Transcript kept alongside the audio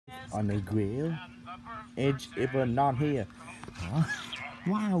on the grill. It's even not here. Huh?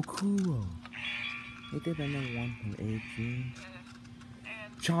 Wow, cool. It is another one from 18.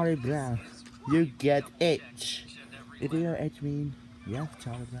 Charlie Brown, you get H. If you know what H mean, yes,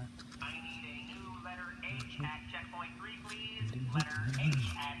 Charlie Brown. I need a new letter H at checkpoint 3, please. Letter H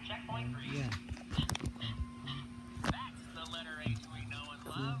at checkpoint 3. Yeah. That's the letter H we know and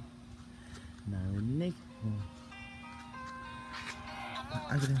love. No, Nick.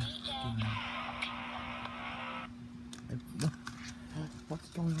 What's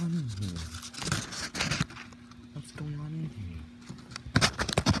going on in here? What's going on in here?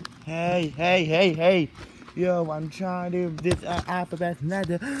 Hey! Yo, I'm trying to do this alphabet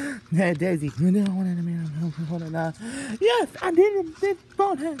letter. Hey, Daisy. Hold on. Yes, I did this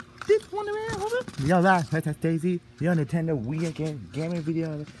phone. This one. Yo, that's Daisy. You're on Nintendo Wii again. Gaming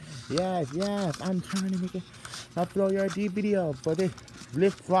video. Yes. I'm trying to make it. Upload your D video for this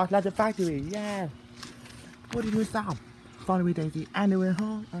Lift Frost Letter Factory. Yeah. What did we stop? Follow me, Daisy. Anyway,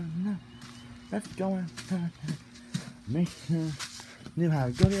 home. Let's go. Make sure you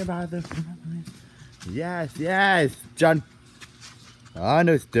have go to about the. Yes, John.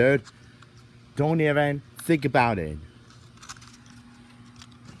 Understood. Don't even think about it.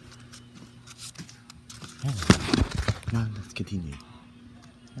 Now let's continue.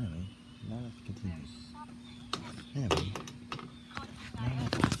 Anyway, now let's continue.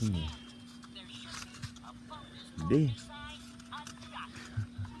 This.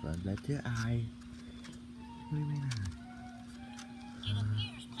 But letter I. What do you mean?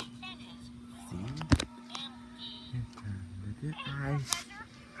 Letter I.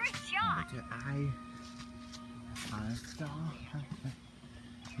 Letter I. I saw.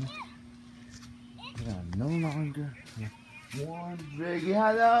 No longer one big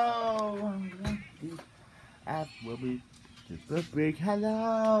hello. F will be the big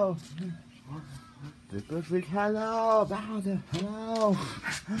hello. The big hello, Bowser. Hello,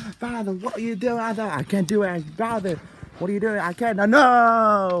 Bowser. What are you doing? I can't do it, Bowser. What are you doing? I can't.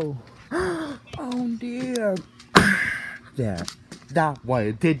 No. Oh dear. There. That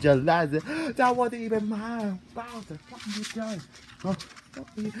one did your lesson. That wasn't even mine. Bowser, what are you doing? Oh,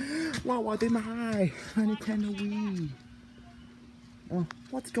 what was in my Nintendo Wii? Oh,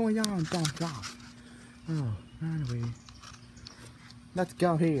 what's going on? Stop. Oh, anyway. Let's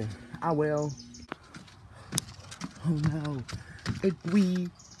go here. I will. Oh no.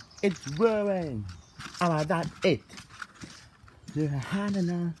 It's ruined. Oh, that's it. You had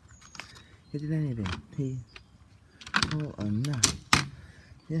enough. You did anything. He. Oh, no.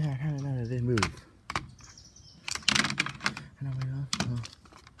 You had enough of this move. And I will also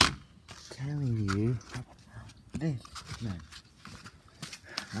telling you this. No.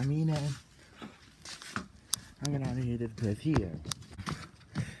 I mean, I'm gonna need this place here.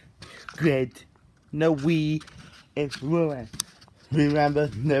 Great. No Wii. It's ruined. Remember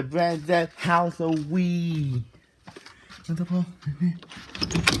the brand that house of Wii. Oh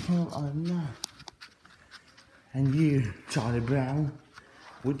no. And you, Charlie Brown,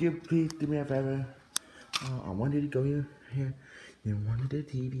 would you please do me a favor? I wanted to go here. You wanted the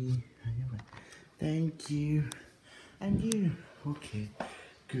TV. Thank you. And you. Okay.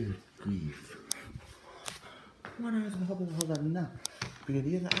 Good grief. What else? Hold on now. Because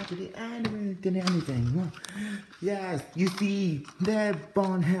you actually did anything. No. Yes, you see, their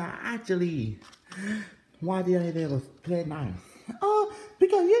bond hair actually. Why the other day was play nice? Oh,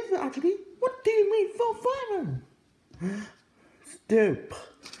 because yes, actually. What do you mean for fun? Stoop.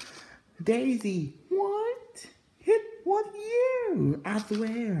 Daisy. What? It was you. I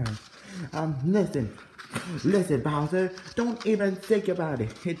swear. Listen, Bowser. Don't even think about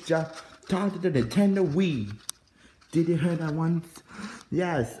it. It's just talk to the Nintendo Wii. Did you hear that once?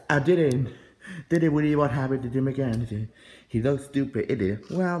 Yes, I didn't. Did it really what happened to Jim again? He looks stupid, it is.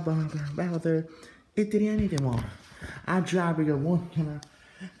 Well, Bowser, it didn't anything more. I tried to get one,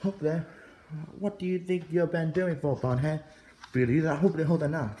 hope that. What do you think you've been doing for, Bonehead? Really, I hope they hold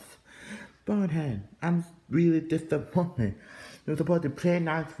enough. Bonehead, I'm really disappointed. You're supposed to play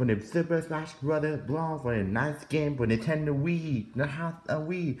nice for the Super Smash Brothers Brawl for a nice game for Nintendo Wii, the house of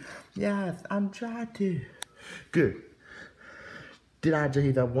Wii. Yes, I'm trying to. Good. Did I just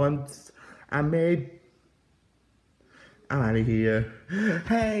hear that once? I'm out of here.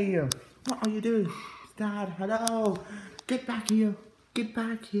 Hey, what are you doing? Dad, hello. Get back here. Get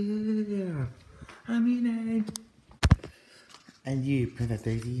back here. I mean it. And you, Princess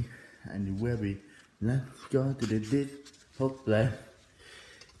Daisy, and Webby, let's go to this hopefully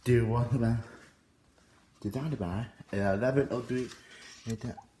do what about design by 11:03 in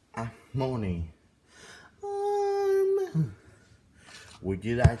the morning. Would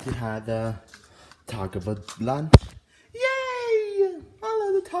you like to have the taco for lunch? Yay!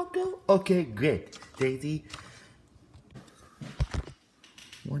 I love the taco. Okay, great. Daisy.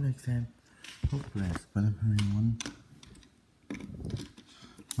 One exam. Hopeless, but I'm having one.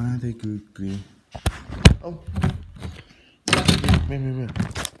 Why are they good green? Oh. Wait.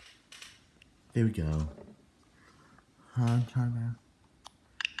 There we go. Try now.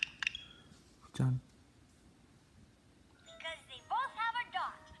 John. Because they both have a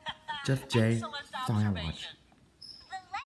dot. Jeff J. Excellent Firewatch. observation.